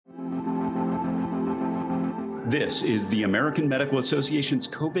This is the American Medical Association's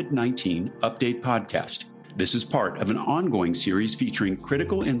COVID-19 Update Podcast. This is part of an ongoing series featuring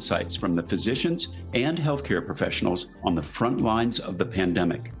critical insights from the physicians and healthcare professionals on the front lines of the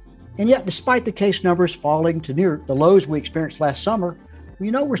pandemic. And yet, despite the case numbers falling to near the lows we experienced last summer,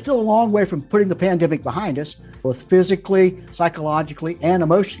 we know we're still a long way from putting the pandemic behind us, both physically, psychologically, and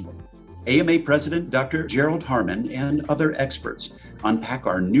emotionally. AMA President Dr. Gerald Harmon and other experts unpack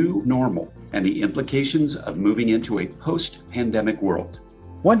our new normal and the implications of moving into a post-pandemic world.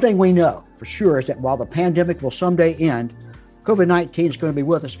 One thing we know for sure is that while the pandemic will someday end, COVID-19 is going to be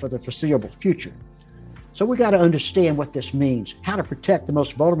with us for the foreseeable future. So we got to understand what this means, how to protect the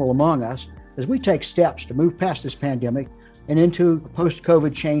most vulnerable among us as we take steps to move past this pandemic and into a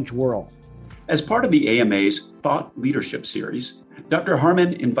post-COVID changed world. As part of the AMA's Thought Leadership Series, Dr.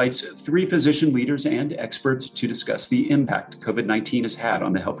 Harmon invites 3 physician leaders and experts to discuss the impact COVID-19 has had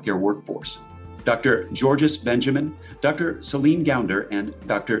on the healthcare workforce. Dr. Georges Benjamin, Dr. Celine Gounder, and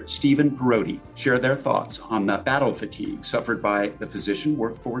Dr. Stephen Perotti share their thoughts on the battle fatigue suffered by the physician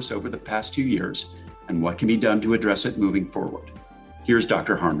workforce over the past 2 years and what can be done to address it moving forward. Here's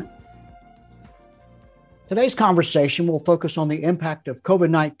Dr. Harmon. Today's conversation will focus on the impact of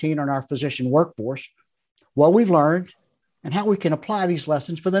COVID-19 on our physician workforce, what we've learned, and how we can apply these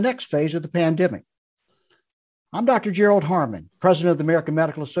lessons for the next phase of the pandemic. I'm Dr. Gerald Harmon, president of the American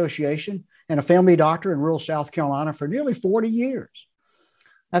Medical Association and a family doctor in rural South Carolina for nearly 40 years.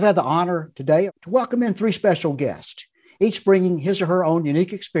 I've had the honor today to welcome in 3 special guests, each bringing his or her own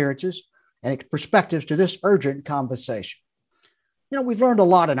unique experiences and perspectives to this urgent conversation. We've learned a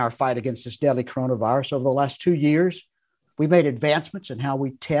lot in our fight against this deadly coronavirus over the last 2 years. We've made advancements in how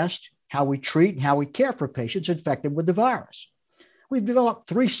we test, how we treat, and how we care for patients infected with the virus. We've developed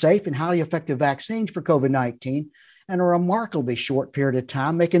 3 safe and highly effective vaccines for COVID-19 in a remarkably short period of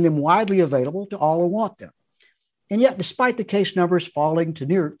time, making them widely available to all who want them. And yet, despite the case numbers falling to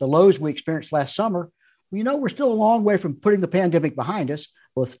near the lows we experienced last summer, we know we're still a long way from putting the pandemic behind us,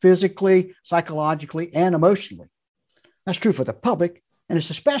 both physically, psychologically, and emotionally. That's true for the public, and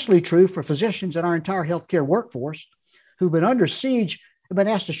it's especially true for physicians and our entire healthcare workforce who've been under siege and been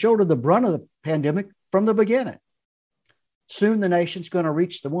asked to shoulder the brunt of the pandemic from the beginning. Soon, the nation's going to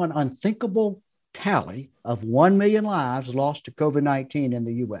reach the one unthinkable tally of 1 million lives lost to COVID-19 in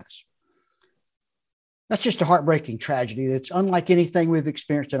the U.S. That's just a heartbreaking tragedy that's unlike anything we've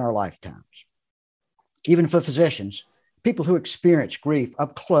experienced in our lifetimes. Even for physicians, people who experience grief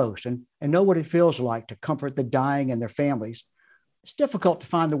up close and know what it feels like to comfort the dying and their families, it's difficult to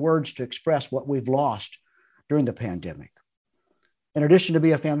find the words to express what we've lost during the pandemic. In addition to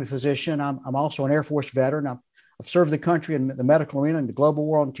being a family physician, I'm also an Air Force veteran. I've served the country in the medical arena in the global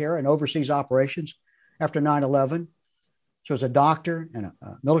war on terror and overseas operations after 9/11. So as a doctor and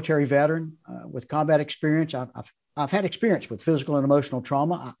a military veteran with combat experience, I've had experience with physical and emotional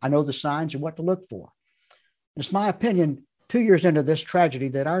trauma. I know the signs and what to look for. It's my opinion, 2 years into this tragedy,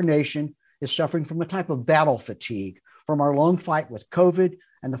 that our nation is suffering from a type of battle fatigue from our long fight with COVID,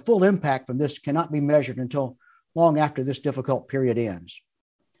 and the full impact from this cannot be measured until long after this difficult period ends.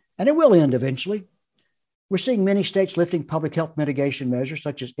 And it will end eventually. We're seeing many states lifting public health mitigation measures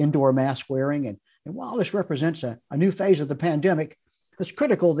such as indoor mask wearing. And while this represents a new phase of the pandemic, it's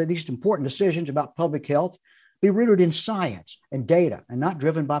critical that these important decisions about public health be rooted in science and data and not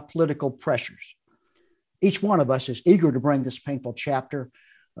driven by political pressures. Each one of us is eager to bring this painful chapter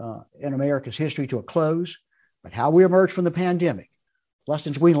in America's history to a close, but how we emerge from the pandemic,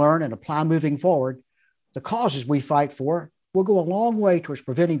 lessons we learn and apply moving forward, the causes we fight for will go a long way towards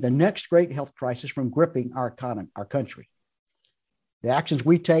preventing the next great health crisis from gripping our country. The actions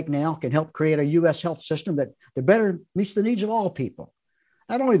we take now can help create a U.S. health system that better meets the needs of all people,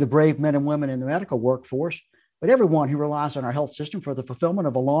 not only the brave men and women in the medical workforce, but everyone who relies on our health system for the fulfillment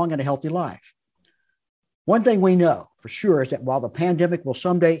of a long and a healthy life. One thing we know for sure is that while the pandemic will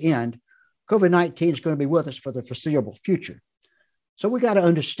someday end, COVID-19 is going to be with us for the foreseeable future. So we got to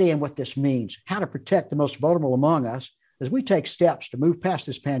understand what this means, how to protect the most vulnerable among us as we take steps to move past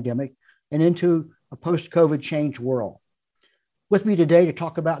this pandemic and into a post-COVID changed world. With me today to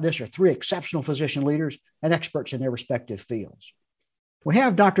talk about this are 3 exceptional physician leaders and experts in their respective fields. We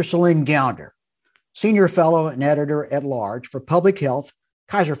have Dr. Celine Gounder, Senior Fellow and Editor at Large for Public Health,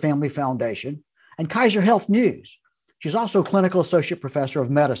 Kaiser Family Foundation, and Kaiser Health News. She's also Clinical Associate Professor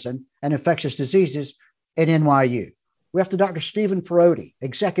of Medicine and Infectious Diseases at NYU. We have Dr. Stephen Perotti,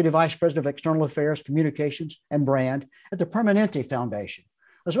 Executive Vice President of External Affairs, Communications, and Brand at the Permanente Foundation,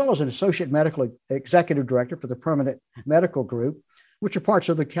 as well as an Associate Medical Executive Director for the Permanente Medical Group, which are parts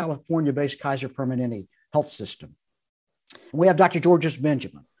of the California-based Kaiser Permanente Health System. And we have Dr. Georges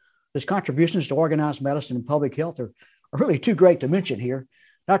Benjamin, His contributions to organized medicine and public health are really too great to mention here.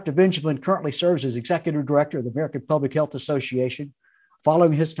 Dr. Benjamin currently serves as Executive Director of the American Public Health Association,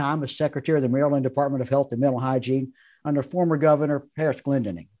 following his time as Secretary of the Maryland Department of Health and Mental Hygiene under former Governor Harris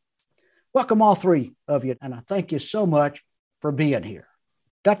Glendening. Welcome all three of you, and I thank you so much for being here.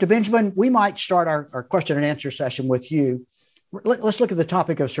 Dr. Benjamin, we might start our question and answer session with you. Let's look at the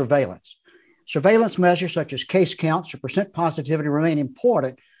topic of surveillance. Surveillance measures such as case counts or percent positivity remain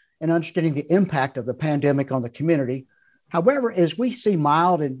important in understanding the impact of the pandemic on the community. However, as we see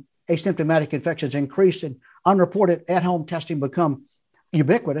mild and asymptomatic infections increase and unreported at-home testing become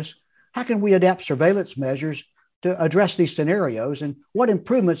ubiquitous, how can we adapt surveillance measures to address these scenarios, and what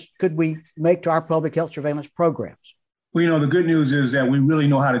improvements could we make to our public health surveillance programs? Well, the good news is that we really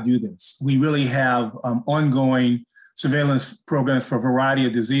know how to do this. We really have ongoing surveillance programs for a variety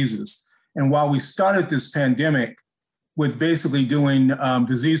of diseases. And while we started this pandemic with basically doing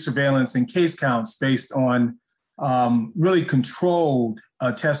disease surveillance and case counts based on really controlled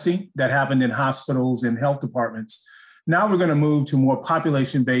testing that happened in hospitals and health departments, now we're going to move to more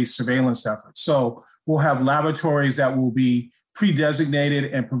population-based surveillance efforts. So we'll have laboratories that will be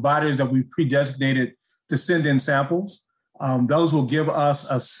pre-designated and providers that will be pre-designated to send in samples. Those will give us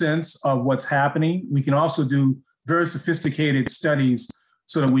a sense of what's happening. We can also do very sophisticated studies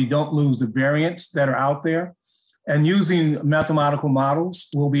so that we don't lose the variants that are out there. And using mathematical models,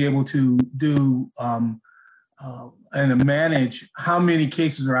 we'll be able to do and manage how many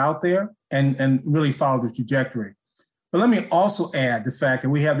cases are out there and really follow the trajectory. But let me also add the fact that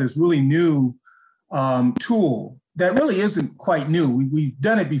we have this really new tool that really isn't quite new. We've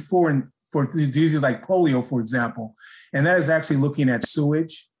done it before for diseases like polio, for example, and that is actually looking at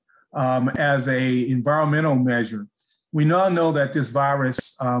sewage as a environmental measure. We now know that this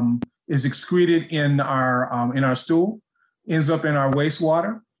virus is excreted in our stool, ends up in our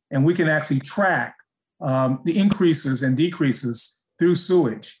wastewater, and we can actually track the increases and decreases through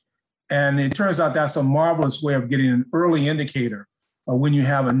sewage. And it turns out that's a marvelous way of getting an early indicator of when you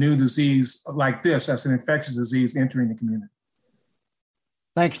have a new disease like this, that's an infectious disease entering the community.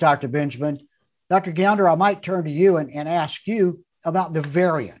 Thanks, Dr. Benjamin. Dr. Gounder, I might turn to you and ask you about the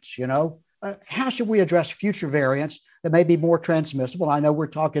variants. How should we address future variants that may be more transmissible? I know we're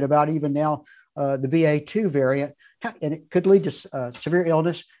talking about even now the BA2 variant, and it could lead to severe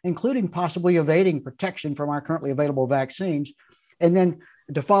illness, including possibly evading protection from our currently available vaccines. And then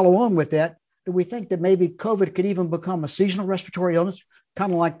to follow on with that, do we think that maybe COVID could even become a seasonal respiratory illness,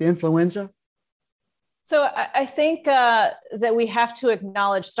 kind of like the influenza? So I think that we have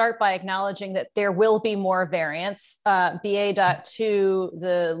to start by acknowledging that there will be more variants. BA.2,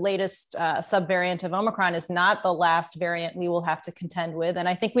 the latest subvariant of Omicron, is not the last variant we will have to contend with. And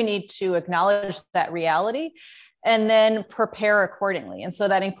I think we need to acknowledge that reality and then prepare accordingly. And so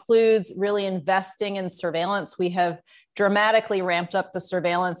that includes really investing in surveillance. We have dramatically ramped up the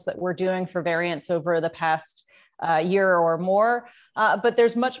surveillance that we're doing for variants over the past year or more, but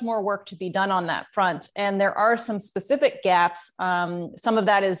there's much more work to be done on that front. And there are some specific gaps. Some of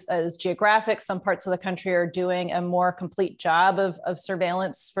that is geographic. Some parts of the country are doing a more complete job of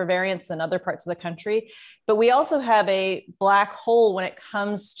surveillance for variants than other parts of the country. But we also have a black hole when it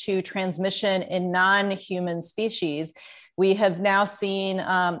comes to transmission in non-human species. We have now seen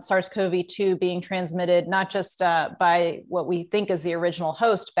SARS-CoV-2 being transmitted not just by what we think is the original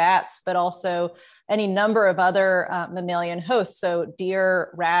host, bats, but also any number of other mammalian hosts, so deer,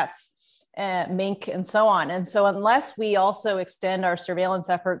 rats, mink, and so on. And so unless we also extend our surveillance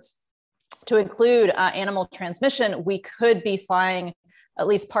efforts to include animal transmission, we could be flying at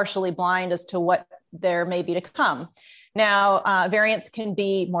least partially blind as to what there may be to come. Now, variants can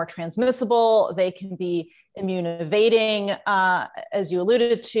be more transmissible. They can be immune evading, as you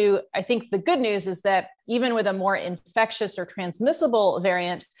alluded to. I think the good news is that even with a more infectious or transmissible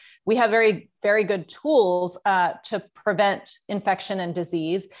variant, we have very, very good tools to prevent infection and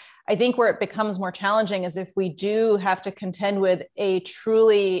disease. I think where it becomes more challenging is if we do have to contend with a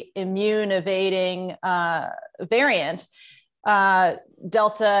truly immune evading variant.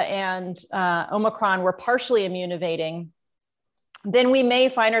 Delta and Omicron were partially immune evading, then we may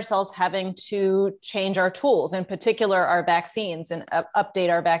find ourselves having to change our tools, in particular our vaccines, and update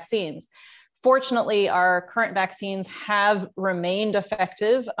our vaccines. Fortunately, our current vaccines have remained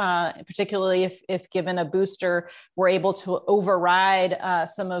effective, particularly if given a booster, we're able to override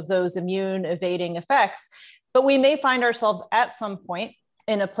some of those immune evading effects. But we may find ourselves at some point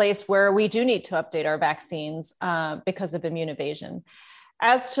in a place where we do need to update our vaccines because of immune evasion.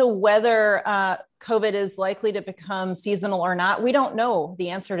 As to whether COVID is likely to become seasonal or not, we don't know the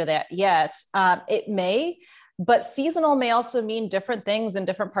answer to that yet. It may. But seasonal may also mean different things in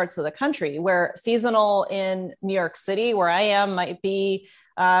different parts of the country, where seasonal in New York City, where I am, might be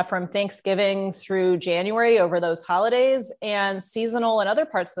from Thanksgiving through January over those holidays, and seasonal in other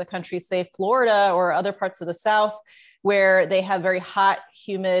parts of the country, say Florida or other parts of the South, where they have very hot,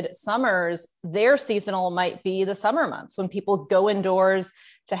 humid summers, their seasonal might be the summer months when people go indoors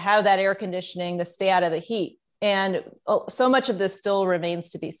to have that air conditioning to stay out of the heat. And so much of this still remains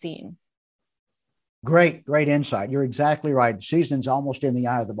to be seen. Great insight. You're exactly right. The season's almost in the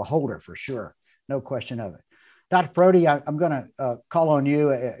eye of the beholder for sure. No question of it. Dr. Perotti, I'm going to call on you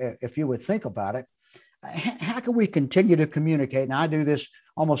if you would think about it. How can we continue to communicate? And I do this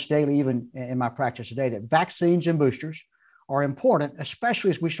almost daily, even in my practice today, that vaccines and boosters are important, especially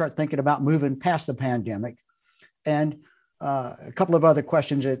as we start thinking about moving past the pandemic. And a couple of other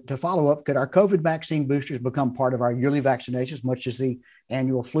questions to follow up. Could our COVID vaccine boosters become part of our yearly vaccinations, much as the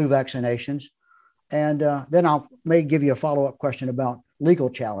annual flu vaccinations? And then I may give you a follow-up question about legal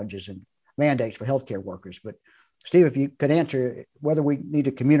challenges and mandates for healthcare workers. But Steve, if you could answer whether we need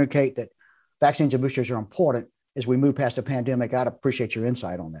to communicate that vaccines and boosters are important as we move past the pandemic, I'd appreciate your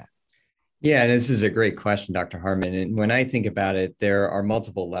insight on that. Yeah, this is a great question, Dr. Harmon. And when I think about it, there are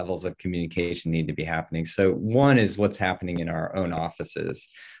multiple levels of communication need to be happening. So one is what's happening in our own offices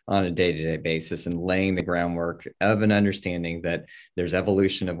on a day-to-day basis and laying the groundwork of an understanding that there's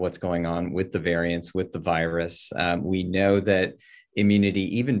evolution of what's going on with the variants, with the virus. We know that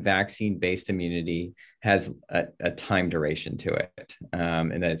immunity, even vaccine-based immunity, has a time duration to it,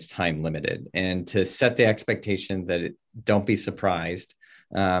 and that it's time limited. And to set the expectation that don't be surprised,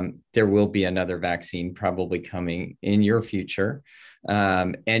 there will be another vaccine probably coming in your future.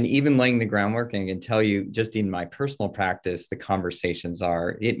 And even laying the groundwork, and I can tell you just in my personal practice, the conversations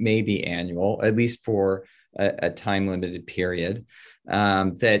are, it may be annual, at least for a time limited period,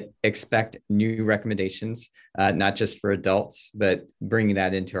 that expect new recommendations, not just for adults, but bringing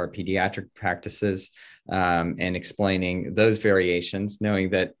that into our pediatric practices and explaining those variations,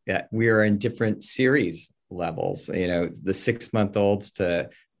 knowing that we are in different series levels. You know, the 6-month-olds to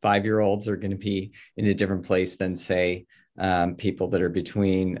 5-year-olds are going to be in a different place than, say, people that are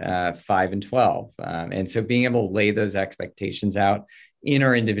between 5 and 12. And so being able to lay those expectations out in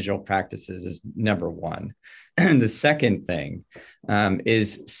our individual practices is number one. And the second thing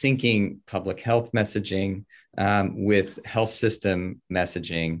is syncing public health messaging with health system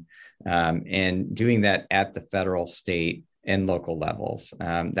messaging and doing that at the federal, state, and local levels.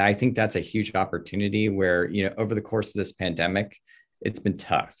 I think that's a huge opportunity where, you know, over the course of this pandemic, it's been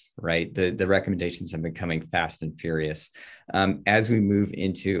tough, right? The recommendations have been coming fast and furious. As we move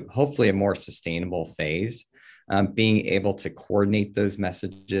into hopefully a more sustainable phase, being able to coordinate those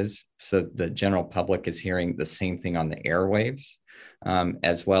messages so the general public is hearing the same thing on the airwaves,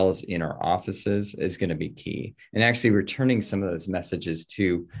 as well as in our offices, is going to be key. And actually returning some of those messages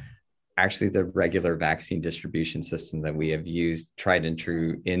to actually the regular vaccine distribution system that we have used, tried and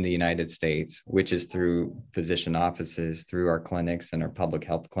true in the United States, which is through physician offices, through our clinics and our public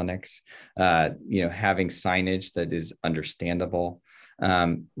health clinics, having signage that is understandable,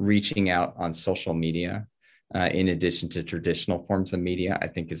 reaching out on social media, in addition to traditional forms of media, I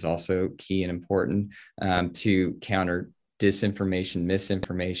think is also key and important to counter disinformation,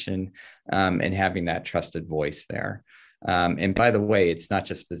 misinformation, and having that trusted voice there. And by the way, it's not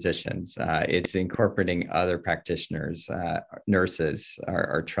just physicians, it's incorporating other practitioners, nurses,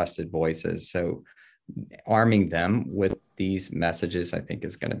 our trusted voices. So arming them with these messages, I think,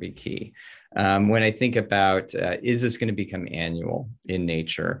 is going to be key. When I think about, is this going to become annual in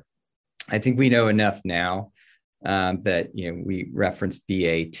nature? I think we know enough now that, we referenced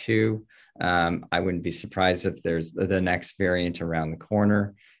BA2. I wouldn't be surprised if there's the next variant around the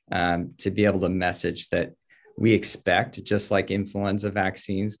corner, to be able to message that we expect, just like influenza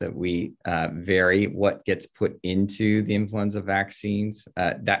vaccines, that we vary what gets put into the influenza vaccines.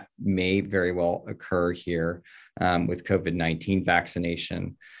 That may very well occur here with COVID-19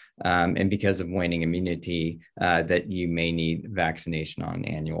 vaccination. And because of waning immunity, that you may need vaccination on an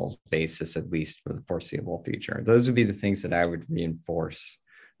annual basis, at least for the foreseeable future. Those would be the things that I would reinforce.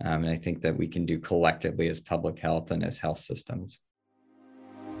 And I think that we can do collectively as public health and as health systems.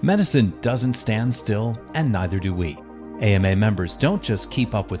 Medicine doesn't stand still, and neither do we. AMA members don't just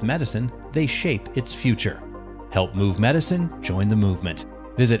keep up with medicine, they shape its future. Help move medicine, join the movement.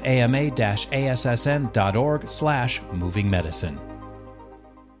 Visit ama-assn.org/movingmedicine.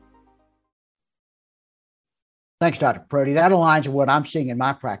 Thanks, Dr. Perotti. That aligns with what I'm seeing in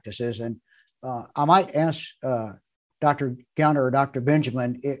my practices. And I might ask Dr. Gounder or Dr.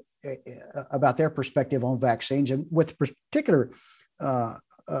 Benjamin about their perspective on vaccines, and with particular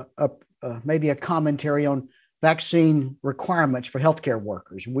maybe a commentary on vaccine requirements for healthcare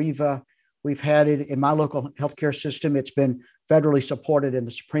workers. We've had it in my local healthcare system. It's been federally supported in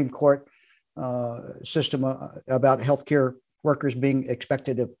the Supreme Court system about healthcare workers being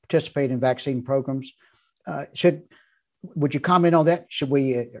expected to participate in vaccine programs. Would you comment on that? Should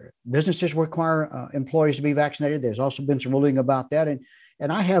businesses require employees to be vaccinated? There's also been some ruling about that.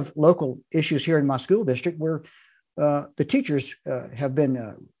 And I have local issues here in my school district where the teachers have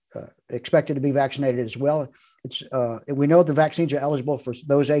been expected to be vaccinated as well. We know the vaccines are eligible for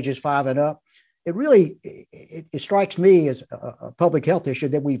those ages 5 and up. It strikes me as a public health issue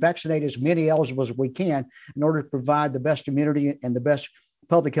that we vaccinate as many eligible as we can in order to provide the best immunity and the best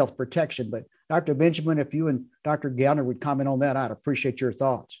public health protection. But Dr. Benjamin, if you and Dr. Gallner would comment on that, I'd appreciate your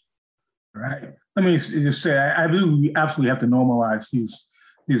thoughts. Right. Let me just say, I believe we absolutely have to normalize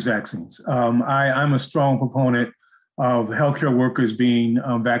these vaccines. I'm a strong proponent of healthcare workers being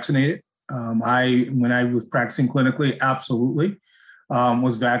vaccinated. When I was practicing clinically, absolutely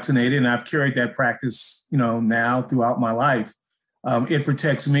was vaccinated, and I've carried that practice, now throughout my life. It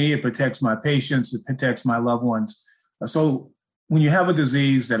protects me, it protects my patients, it protects my loved ones. So when you have a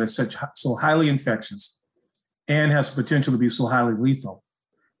disease that is so highly infectious and has potential to be so highly lethal,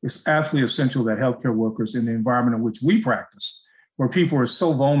 it's absolutely essential that healthcare workers in the environment in which we practice, where people are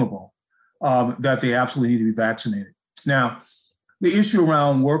so vulnerable, that they absolutely need to be vaccinated. Now, the issue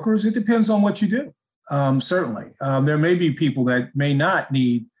around workers, it depends on what you do. Certainly, there may be people that may not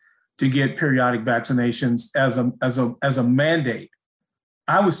need to get periodic vaccinations as a mandate.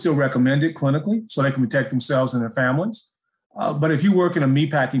 I would still recommend it clinically so they can protect themselves and their families. But if you work in a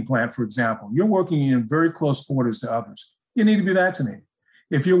meatpacking plant, for example, you're working in very close quarters to others, you need to be vaccinated.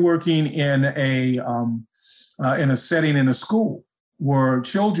 If you're working in a setting in a school where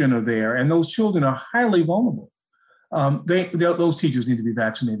children are there and those children are highly vulnerable, those teachers need to be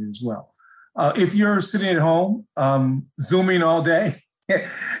vaccinated as well. If you're sitting at home, Zooming all day,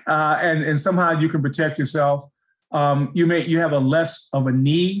 and somehow you can protect yourself, you have a less of a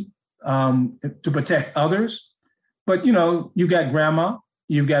need to protect others. But you've got grandma,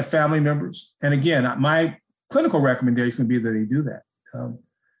 you've got family members, and again, my clinical recommendation would be that they do that.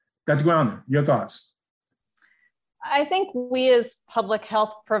 Dr. Gallner, your thoughts? I think we as public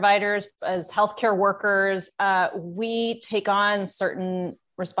health providers, as healthcare workers, we take on certain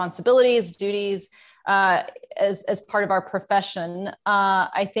responsibilities, duties as part of our profession.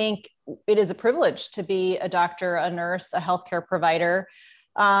 I think it is a privilege to be a doctor, a nurse, a healthcare provider.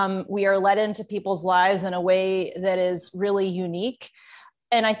 We are let into people's lives in a way that is really unique.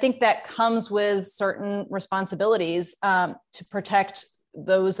 And I think that comes with certain responsibilities to protect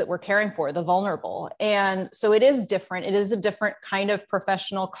those that we're caring for, the vulnerable. And so it is different. It is a different kind of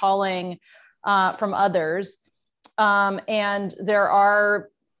professional calling from others. And there are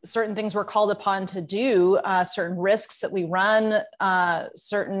certain things we're called upon to do, certain risks that we run,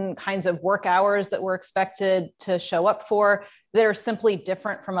 certain kinds of work hours that we're expected to show up for that are simply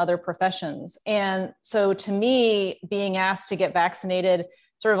different from other professions. And so to me, being asked to get vaccinated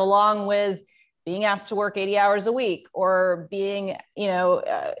sort of along with being asked to work 80 hours a week or being,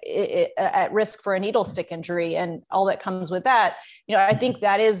 at risk for a needle stick injury and all that comes with that, I think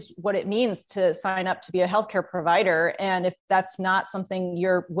that is what it means to sign up to be a healthcare provider. And if that's not something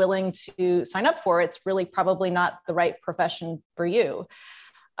you're willing to sign up for, it's really probably not the right profession for you.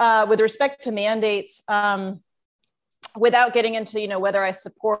 With respect to mandates, without getting into, whether I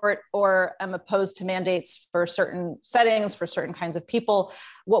support or am opposed to mandates for certain settings, for certain kinds of people,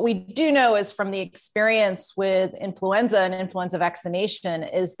 what we do know is from the experience with influenza and influenza vaccination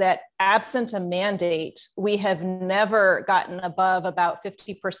is that absent a mandate, we have never gotten above about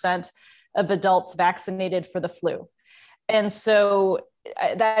 50% of adults vaccinated for the flu. And so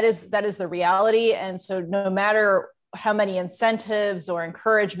that is the reality. And so no matter how many incentives or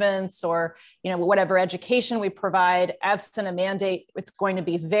encouragements or whatever education we provide, absent a mandate, it's going to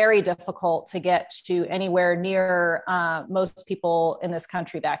be very difficult to get to anywhere near most people in this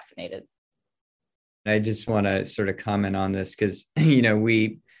country vaccinated. I just want to sort of comment on this because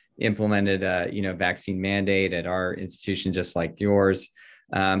we implemented a vaccine mandate at our institution just like yours.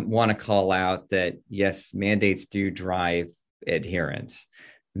 Want to call out that yes, mandates do drive adherence.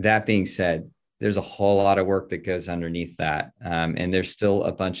 That being said, there's a whole lot of work that goes underneath that. And there's still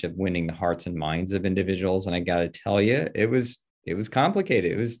a bunch of winning the hearts and minds of individuals. And I got to tell you, it was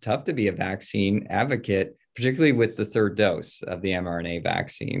complicated. It was tough to be a vaccine advocate, particularly with the third dose of the mRNA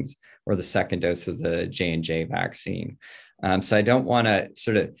vaccines or the second dose of the J&J vaccine. So I don't want to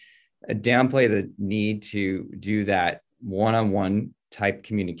sort of downplay the need to do that one-on-one type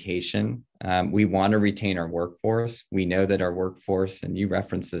communication. We want to retain our workforce. We know that our workforce, and you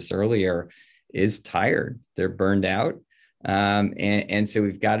referenced this earlier, is tired. They're burned out. And so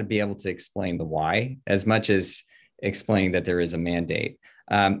we've got to be able to explain the why as much as explaining that there is a mandate.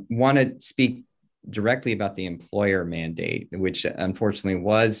 Want to speak directly about the employer mandate, which unfortunately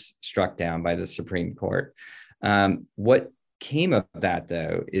was struck down by the Supreme Court. What came of that,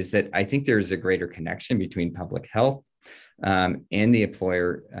 though, is that I think there is a greater connection between public health and the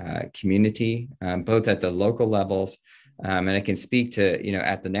employer community, both at the local levels. And I can speak to,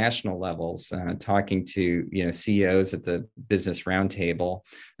 at the national levels, talking to, CEOs at the Business Roundtable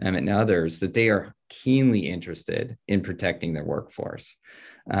and others, that they are keenly interested in protecting their workforce.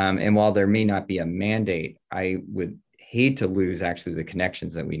 And while there may not be a mandate, I would hate to lose actually the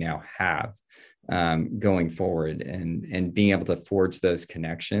connections that we now have going forward, and being able to forge those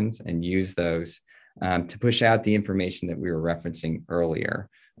connections and use those to push out the information that we were referencing earlier.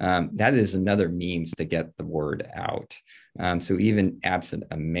 That is another means to get the word out. So even absent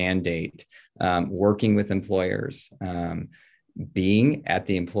a mandate, working with employers, being at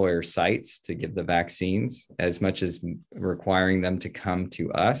the employer sites to give the vaccines, as much as requiring them to come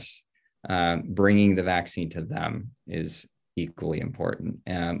to us, bringing the vaccine to them is equally important.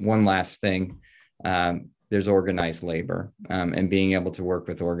 One last thing, there's organized labor, and being able to work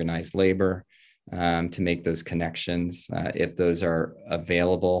with organized labor to make those connections, if those are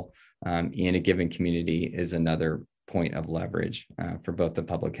available in a given community, is another point of leverage for both the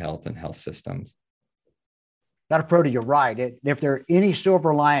public health and health systems. Dr. Prodi, you're right. If there are any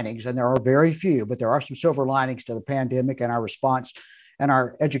silver linings, and there are very few, but there are some silver linings to the pandemic and our response and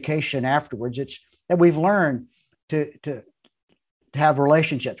our education afterwards, it's that we've learned to have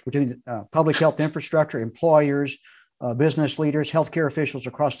relationships between public health infrastructure, employers, business leaders, healthcare officials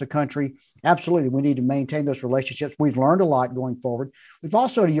across the country. Absolutely, we need to maintain those relationships. We've learned a lot going forward. We've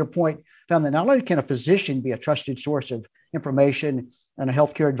also, to your point, found that not only can a physician be a trusted source of information and a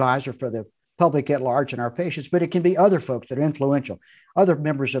healthcare advisor for the public at large and our patients, but it can be other folks that are influential, other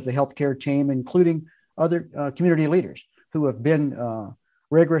members of the healthcare team, including other community leaders who have been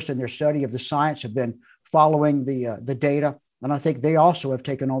rigorous in their study of the science, have been following the data. And I think they also have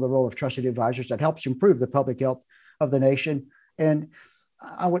taken on the role of trusted advisors that helps improve the public health of the nation. And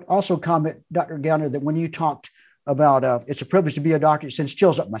I would also comment, Dr. Gellner, that when you talked about it's a privilege to be a doctor, it sends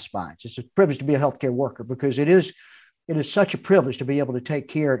chills up my spine. It's a privilege to be a healthcare worker, because it is such a privilege to be able to take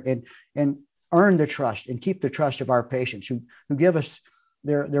care and earn the trust and keep the trust of our patients who give us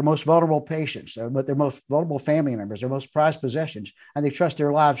their most vulnerable patients, but their most vulnerable family members, their most prized possessions, and they trust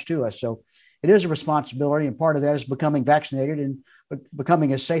their lives to us. So it is a responsibility, and part of that is becoming vaccinated and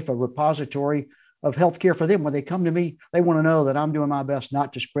becoming as safe a repository of healthcare for them. When they come to me, they want to know that I'm doing my best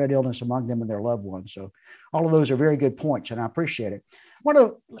not to spread illness among them and their loved ones. So all of those are very good points, and I appreciate it.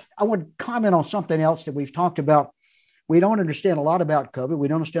 I want to comment on something else that we've talked about. We don't understand a lot about COVID. We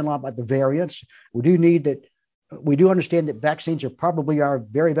don't understand a lot about the variants. We do understand that vaccines are probably our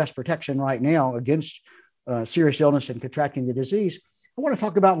very best protection right now against serious illness and contracting the disease. I want to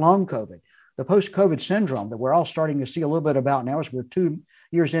talk about long COVID, the post-COVID syndrome that we're all starting to see a little bit about now as we're 2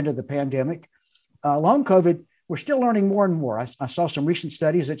 years into the pandemic. Long COVID, we're still learning more and more. I saw some recent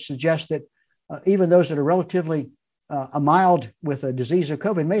studies that suggest that even those that are relatively mild with a disease of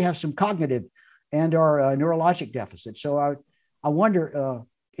COVID may have some cognitive and or neurologic deficits. So I wonder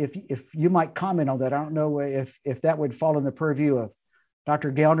if you might comment on that. I don't know if that would fall in the purview of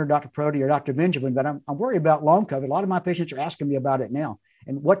Dr. Gellner, Dr. Prodi, or Dr. Benjamin, but I'm worried about long COVID. A lot of my patients are asking me about it now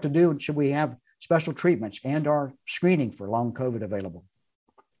and what to do, and should we have special treatments and or screening for long COVID available?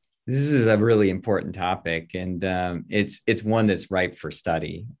 This is a really important topic, and it's one that's ripe for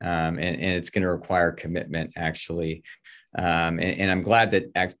study, and it's going to require commitment, actually. And I'm glad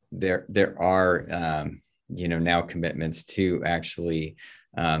that there are now commitments to actually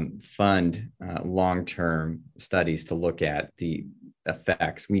fund long-term studies to look at the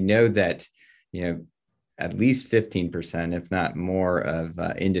effects. We know that at least 15%, if not more, of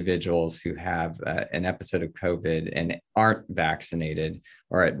individuals who have an episode of COVID and aren't vaccinated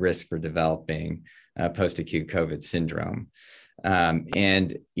are at risk for developing post-acute COVID syndrome.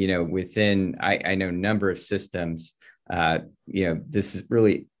 And within I know a number of systems, this is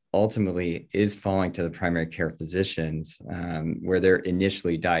really ultimately is falling to the primary care physicians, where they're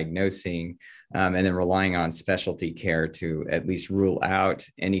initially diagnosing and then relying on specialty care to at least rule out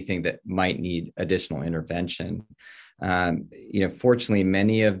anything that might need additional intervention. Fortunately,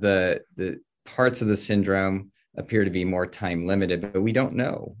 many of the parts of the syndrome appear to be more time limited, but we don't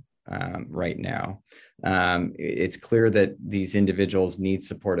know right now. It's clear that these individuals need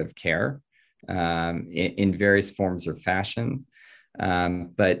supportive care in various forms or fashion.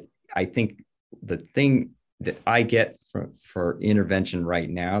 But I think the thing that I get for intervention right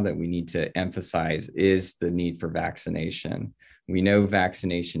now that we need to emphasize is the need for vaccination. We know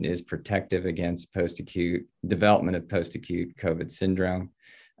vaccination is protective against post-acute development of post-acute COVID syndrome.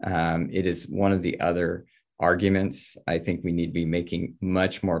 It is one of the other arguments I think we need to be making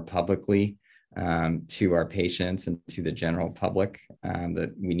much more publicly to our patients and to the general public,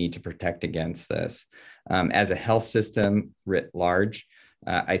 that we need to protect against this. As a health system writ large,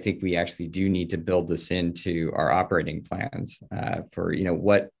 I think we actually do need to build this into our operating plans for,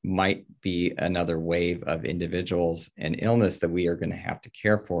 what might be another wave of individuals and illness that we are going to have to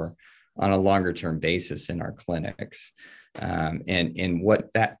care for on a longer term basis in our clinics. And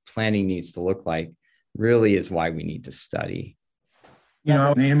what that planning needs to look like really is why we need to study.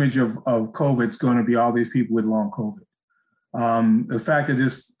 The image of COVID is going to be all these people with long COVID. The fact that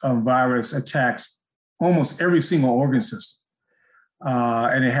this virus attacks almost every single organ system,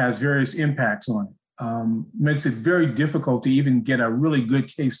 and it has various impacts on it, makes it very difficult to even get a really good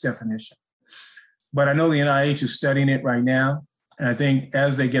case definition. But I know the NIH is studying it right now. And I think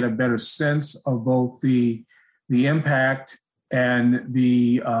as they get a better sense of both the impact and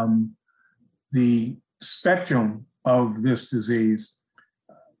the spectrum of this disease,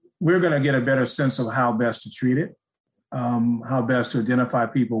 we're going to get a better sense of how best to treat it, how best to identify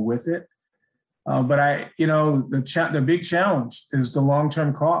people with it. But the big challenge is the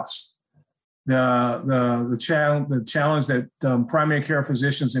long-term cost. The challenge that primary care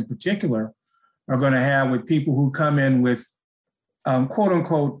physicians in particular are going to have with people who come in with quote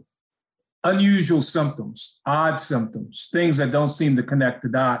unquote unusual symptoms, odd symptoms, things that don't seem to connect the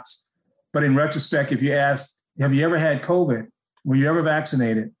dots. But in retrospect, if you ask, have you ever had COVID? Were you ever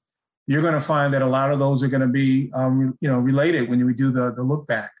vaccinated? You're going to find that a lot of those are going to be related when we do the look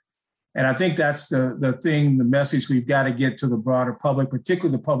back. And I think that's the message we've got to get to the broader public,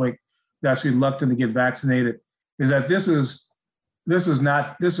 particularly the public that's reluctant to get vaccinated, is that this is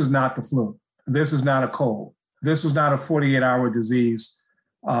not the flu. This is not a cold. This is not a 48-hour disease.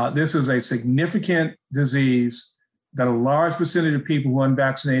 This is a significant disease that a large percentage of people who are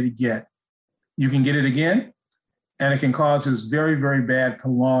unvaccinated get. You can get it again, and it can cause this very, very bad,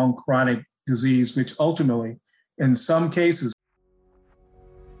 prolonged chronic disease, which ultimately, in some cases,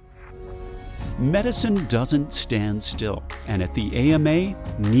 Medicine doesn't stand still, and at the AMA,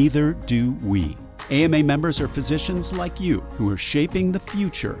 neither do we. AMA members are physicians like you who are shaping the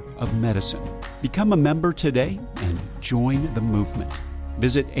future of medicine. Become a member today and join the movement.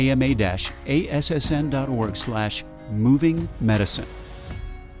 Visit ama-assn.org/moving medicine.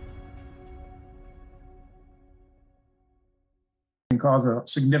 can cause a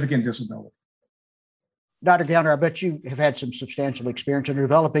significant disability. Dr. Gellner, I bet you have had some substantial experience in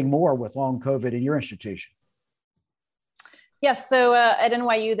developing more with long COVID in your institution. Yes, so at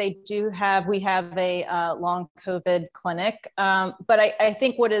NYU, we have a long COVID clinic. But I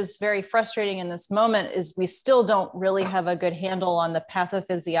think what is very frustrating in this moment is we still don't really have a good handle on the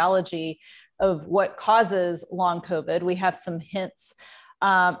pathophysiology of what causes long COVID. We have some hints.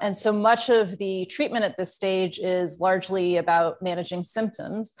 And so much of the treatment at this stage is largely about managing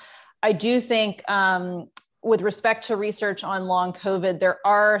symptoms. I do think with respect to research on long COVID, there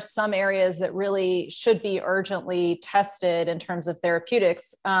are some areas that really should be urgently tested in terms of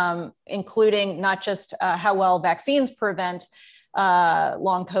therapeutics, including not just how well vaccines prevent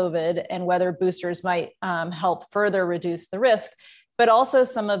long COVID and whether boosters might help further reduce the risk, but also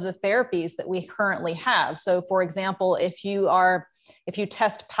some of the therapies that we currently have. So for example, if you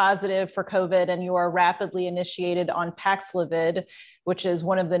test positive for COVID and you are rapidly initiated on Paxlovid, which is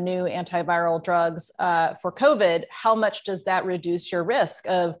one of the new antiviral drugs for COVID, how much does that reduce your risk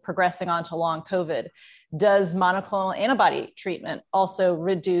of progressing onto long COVID? Does monoclonal antibody treatment also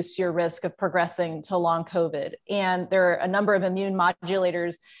reduce your risk of progressing to long COVID? And there are a number of immune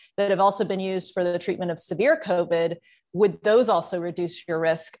modulators that have also been used for the treatment of severe COVID. Would those also reduce your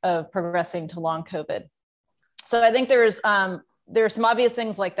risk of progressing to long COVID? So I think there are some obvious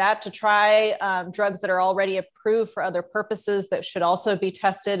things like that to try, drugs that are already approved for other purposes that should also be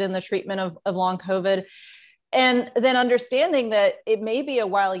tested in the treatment of long COVID. And then understanding that it may be a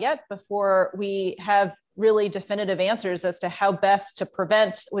while yet before we have really definitive answers as to how best to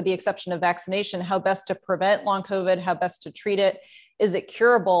prevent, with the exception of vaccination, how best to prevent long COVID, how best to treat it. Is it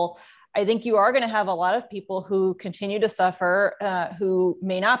curable? I think you are going to have a lot of people who continue to suffer, who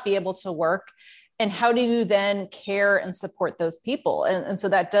may not be able to work. And how do you then care and support those people? And so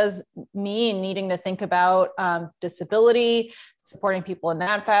that does mean needing to think about disability, supporting people in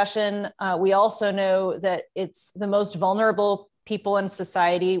that fashion. We also know that it's the most vulnerable people in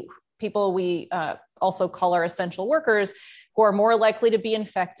society, people we also call our essential workers, who are more likely to be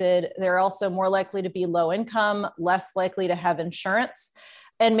infected. They're also more likely to be low income, less likely to have insurance,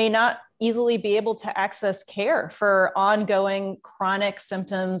 and may not easily be able to access care for ongoing chronic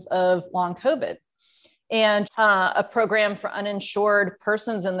symptoms of long COVID. And a program for uninsured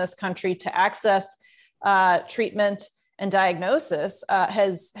persons in this country to access treatment and diagnosis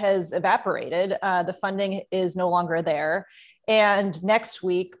has evaporated. The funding is no longer there. And next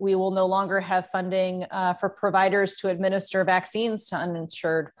week, we will no longer have funding for providers to administer vaccines to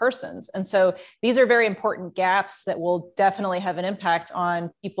uninsured persons. And so these are very important gaps that will definitely have an impact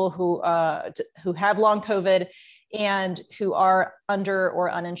on people who have long COVID and who are under or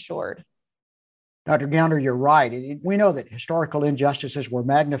uninsured. Dr. Gounder, you're right. We know that historical injustices were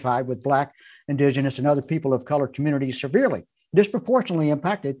magnified with Black, Indigenous, and other people of color communities severely, disproportionately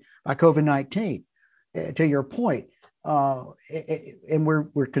impacted by COVID-19. To your point, and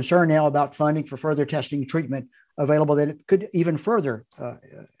we're concerned now about funding for further testing and treatment available that it could even further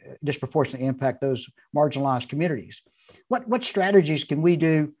disproportionately impact those marginalized communities. What strategies can we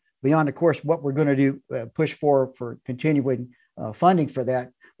do beyond, of course, what we're going to do, push for continuing funding for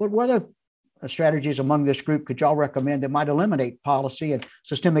that? What other strategies among this group could y'all recommend that might eliminate policy and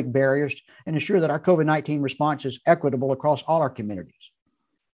systemic barriers and ensure that our COVID-19 response is equitable across all our communities?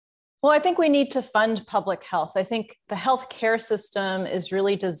 Well, I think we need to fund public health. I think the healthcare system is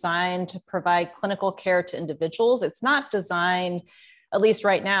really designed to provide clinical care to individuals. It's not designed, at least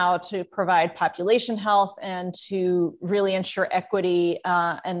right now, to provide population health and to really ensure equity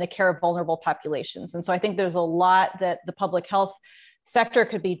and the care of vulnerable populations. And so I think there's a lot that the public health sector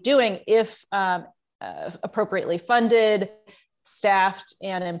could be doing if appropriately funded, staffed,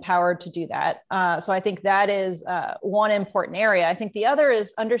 and empowered to do that. So I think that is one important area. I think the other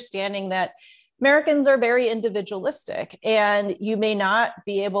is understanding that Americans are very individualistic, and you may not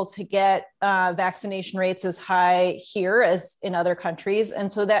be able to get vaccination rates as high here as in other countries.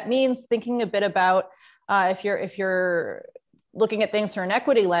 And so that means thinking a bit about if you're looking at things through an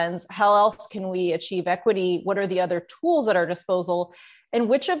equity lens, how else can we achieve equity? What are the other tools at our disposal? And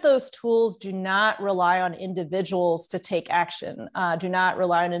which of those tools do not rely on individuals to take action, do not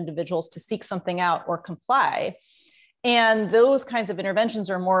rely on individuals to seek something out or comply? And those kinds of interventions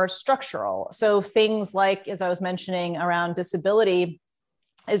are more structural. So things like, as I was mentioning, around disability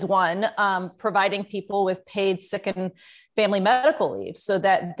is one, providing people with paid sick and family medical leave so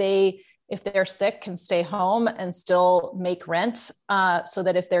that they, if they're sick, can stay home and still make rent, so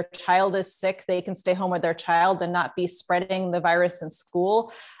that if their child is sick, they can stay home with their child and not be spreading the virus in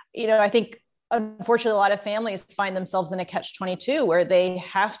school. You know, I think, unfortunately, a lot of families find themselves in a catch-22 where they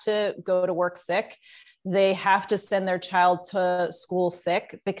have to go to work sick. They have to send their child to school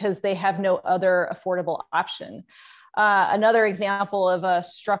sick because they have no other affordable option. Another example of a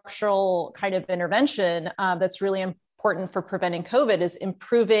structural kind of intervention that's really important for preventing COVID is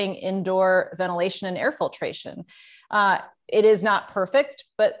improving indoor ventilation and air filtration. It is not perfect,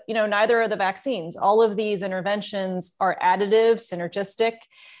 but neither are the vaccines. All of these interventions are additive, synergistic,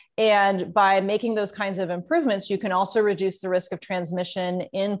 and by making those kinds of improvements, you can also reduce the risk of transmission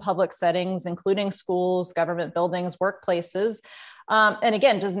in public settings, including schools, government buildings, workplaces. And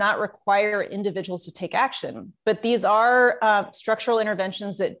again, does not require individuals to take action. But these are structural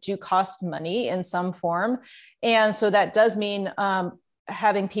interventions that do cost money in some form. And so that does mean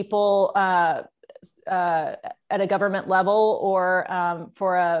having people at a government level or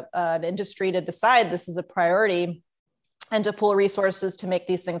for an industry to decide this is a priority and to pool resources to make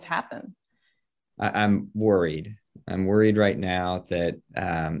these things happen. I'm worried. I'm worried right now that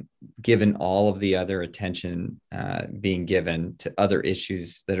given all of the other attention being given to other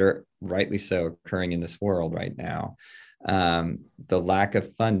issues that are rightly so occurring in this world right now, the lack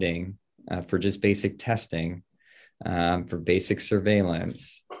of funding for just basic testing, for basic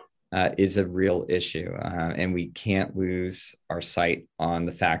surveillance is a real issue. And we can't lose our sight on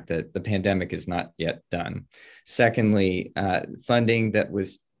the fact that the pandemic is not yet done. Secondly, funding that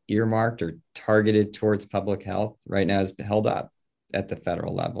was earmarked or targeted towards public health right now is held up at the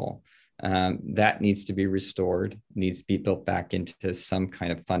federal level. That needs to be restored, needs to be built back into some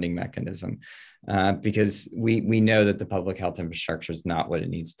kind of funding mechanism because we know that the public health infrastructure is not what it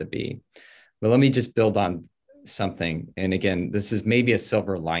needs to be. But let me just build on something. And again, this is maybe a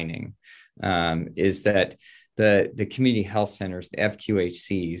silver lining, is that the community health centers, the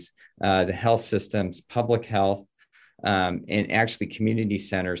FQHCs, the health systems, public health, and actually community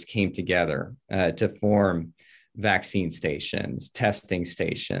centers came together to form vaccine stations, testing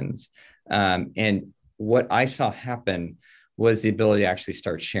stations. And what I saw happen was the ability to actually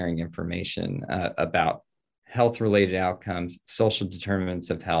start sharing information about health-related outcomes, social determinants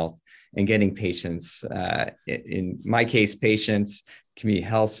of health, and getting patients, in my case, patients, community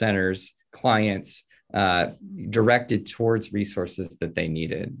health centers, clients, directed towards resources that they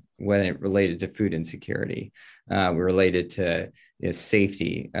needed when it related to food insecurity, related to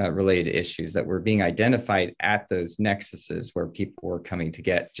safety, related issues that were being identified at those nexuses where people were coming to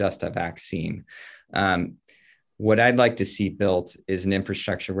get just a vaccine. What I'd like to see built is an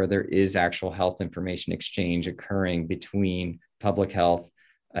infrastructure where there is actual health information exchange occurring between public health,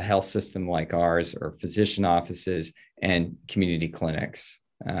 a health system like ours, or physician offices and community clinics.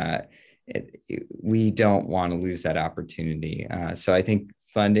 We don't want to lose that opportunity. So I think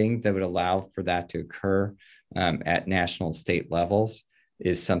funding that would allow for that to occur at national and state levels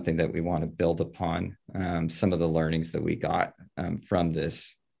is something that we want to build upon, some of the learnings that we got from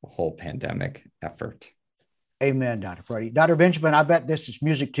this whole pandemic effort. Amen, Dr. Prouty. Dr. Benjamin, I bet this is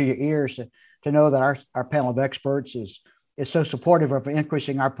music to your ears to know that our panel of experts is so supportive of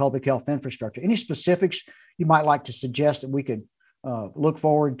increasing our public health infrastructure. Any specifics you might like to suggest that we could look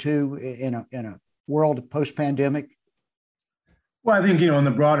forward to in a world post-pandemic? Well, I think, in the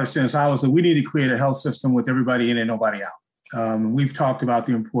broader sense, obviously, we need to create a health system with everybody in and nobody out. We've talked about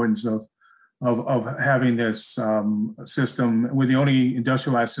the importance of having this system. We're the only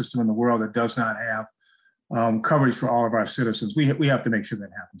industrialized system in the world that does not have coverage for all of our citizens. We have to make sure that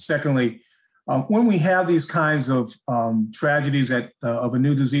happens. Secondly, when we have these kinds of tragedies of a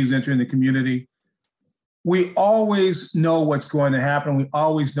new disease entering the community, we always know what's going to happen. We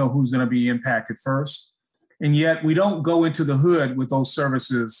always know who's going to be impacted first. And yet we don't go into the hood with those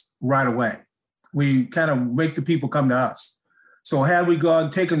services right away. We kind of make the people come to us. So had we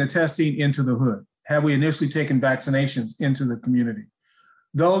taken the testing into the hood, had we initially taken vaccinations into the community,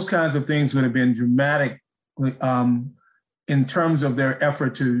 those kinds of things would have been dramatic in terms of their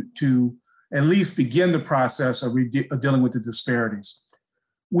effort to at least begin the process of dealing with the disparities.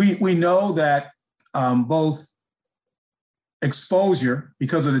 We know that both exposure,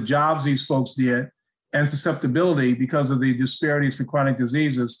 because of the jobs these folks did, and susceptibility, because of the disparities for chronic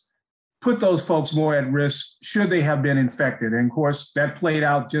diseases, put those folks more at risk should they have been infected. And of course, that played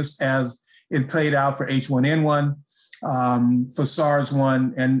out just as it played out for H1N1, for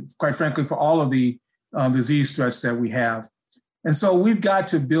SARS-1, and quite frankly, for all of the disease threats that we have. And so we've got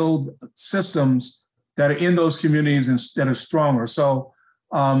to build systems that are in those communities and that are stronger. So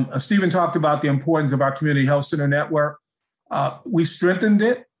Stephen talked about the importance of our community health center network. We strengthened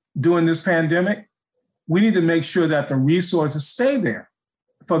it during this pandemic. We need to make sure that the resources stay there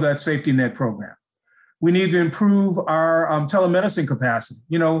for that safety net program. We need to improve our telemedicine capacity.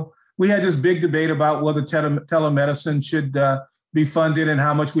 We had this big debate about whether telemedicine should be funded and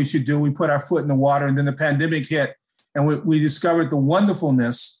how much we should do. We put our foot in the water, and then the pandemic hit, and we discovered the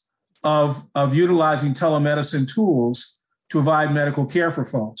wonderfulness of utilizing telemedicine tools to provide medical care for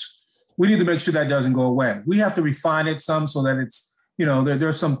folks. We need to make sure that doesn't go away. We have to refine it some so that it's, there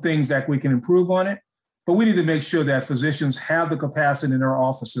are some things that we can improve on it, but we need to make sure that physicians have the capacity in their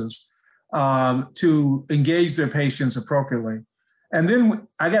offices to engage their patients appropriately. And then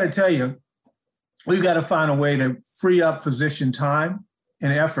I got to tell you, we've got to find a way to free up physician time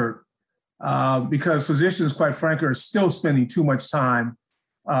and effort because physicians, quite frankly, are still spending too much time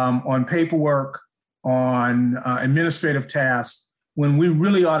on paperwork, on administrative tasks, when we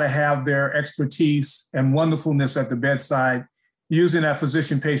really ought to have their expertise and wonderfulness at the bedside, using that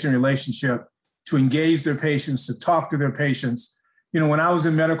physician-patient relationship to engage their patients, to talk to their patients. When I was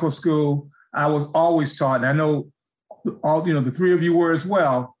in medical school, I was always taught, and I know the three of you were as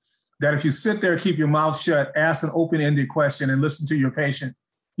well, that if you sit there, keep your mouth shut, ask an open-ended question, and listen to your patient,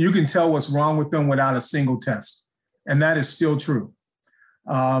 you can tell what's wrong with them without a single test. And that is still true.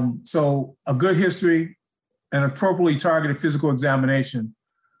 So a good history and appropriately targeted physical examination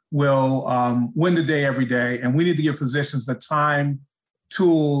will win the day every day. And we need to give physicians the time,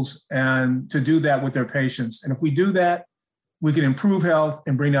 tools, and to do that with their patients. And if we do that, we can improve health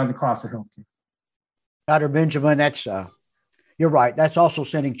and bring down the cost of healthcare. Dr. Benjamin, you're right. That's also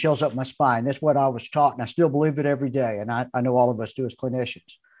sending chills up my spine. That's what I was taught, and I still believe it every day. And I know all of us do as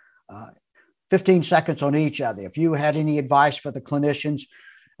clinicians. 15 seconds on each other. If you had any advice for the clinicians,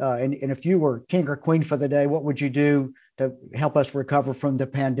 and if you were king or queen for the day, what would you do to help us recover from the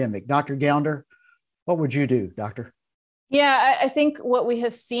pandemic? Dr. Gounder, what would you do, doctor? Yeah, I think what we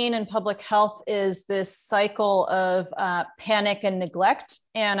have seen in public health is this cycle of panic and neglect.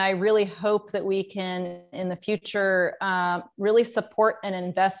 And I really hope that we can, in the future, really support and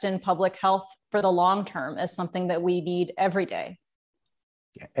invest in public health for the long term as something that we need every day.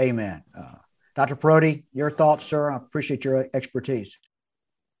 Yeah, amen. Dr. Prouty, your thoughts, sir? I appreciate your expertise.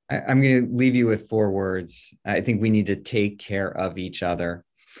 I'm going to leave you with 4 words. I think we need to take care of each other.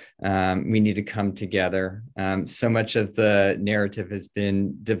 We need to come together. So much of the narrative has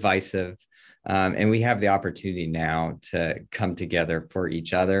been divisive, and we have the opportunity now to come together for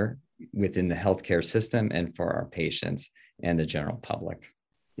each other within the healthcare system and for our patients and the general public.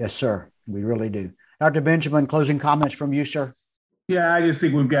 Yes, sir. We really do. Dr. Benjamin, closing comments from you, sir? Yeah, I just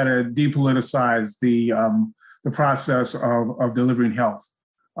think we've got to depoliticize the process of delivering health.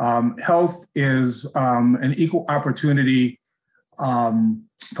 Health is an equal opportunity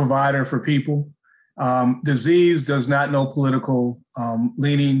provider for people. Disease does not know political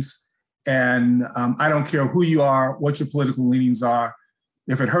leanings. And I don't care who you are, what your political leanings are.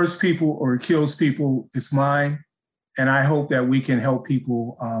 If it hurts people or it kills people, it's mine. And I hope that we can help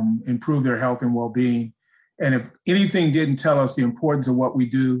people improve their health and well-being. And if anything didn't tell us the importance of what we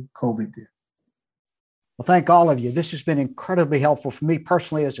do, COVID did. Well, thank all of you. This has been incredibly helpful for me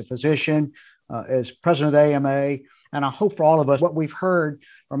personally as a physician, as president of the AMA, and I hope for all of us what we've heard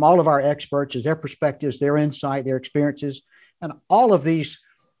from all of our experts is their perspectives, their insight, their experiences, and all of these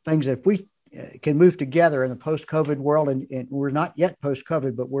things that if we can move together in the post-COVID world, and we're not yet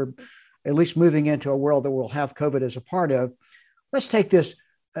post-COVID, but we're at least moving into a world that will have COVID as a part of, let's take this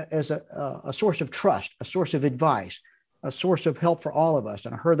as a source of trust, a source of advice, a source of help for all of us.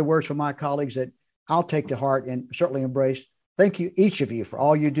 And I heard the words from my colleagues that I'll take to heart and certainly embrace. Thank you, each of you, for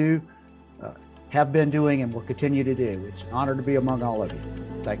all you do, have been doing, and will continue to do. It's an honor to be among all of you.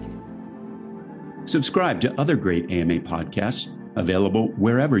 Thank you. Subscribe to other great AMA podcasts available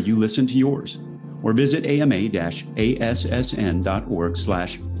wherever you listen to yours, or visit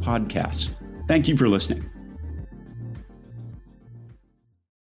ama-assn.org/podcasts. Thank you for listening.